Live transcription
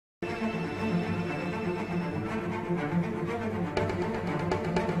What's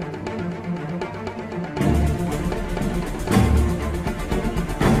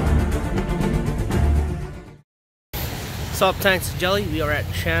up, thanks to Jelly. We are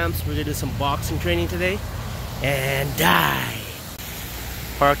at Champs. We're gonna do some boxing training today and die.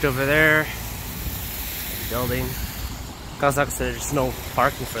 Parked over there. Building. Cause like I said, there's no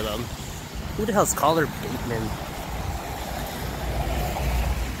parking for them. Who the hell's Collar Bateman?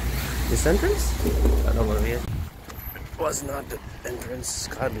 This entrance? I don't know where it is. It was not the entrance.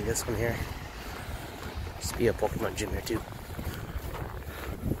 It's gotta be this one here. Must be a Pokemon gym here too.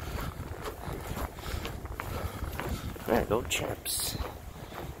 Alright, go Champs.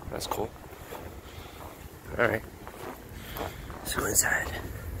 That's cool. Alright. Let's go inside.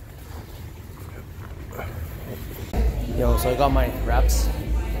 Yo, so I got my wraps.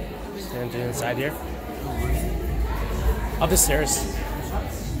 Standing inside here. Up the stairs.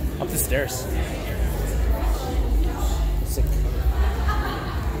 Up the stairs. Sick.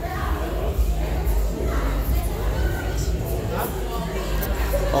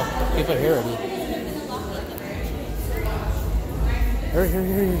 Oh, people are here already. Hurry,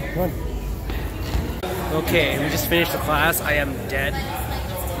 run. Okay, we just finished the class. I am dead.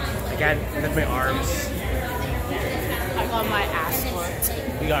 I can't lift my arms. I got my ass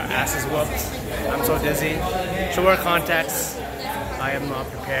whooped. We got our asses whooped. I'm so dizzy. Should wear contacts. I am not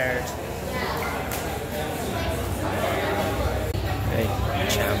prepared. Hey,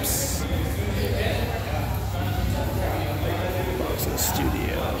 Champs. Boxing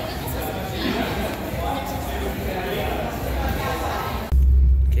studio.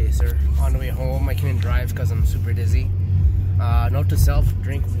 Sir, on the way home I couldn't drive because I'm super dizzy. Note to self,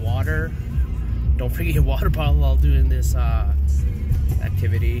 drink water. Don't forget your water bottle while doing this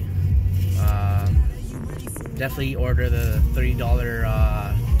activity. Definitely order the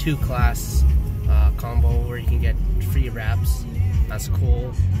 $30 two class combo where you can get free wraps. That's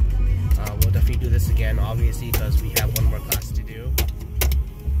cool. We'll definitely do this again, obviously, because we have one more class to do.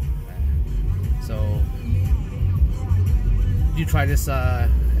 So you try this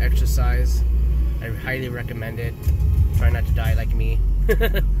exercise. I highly recommend it. Try not to die like me.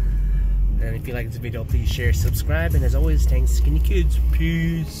 And if you like this video, please share, subscribe, and as always, thanks Skinny Kids.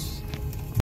 Peace.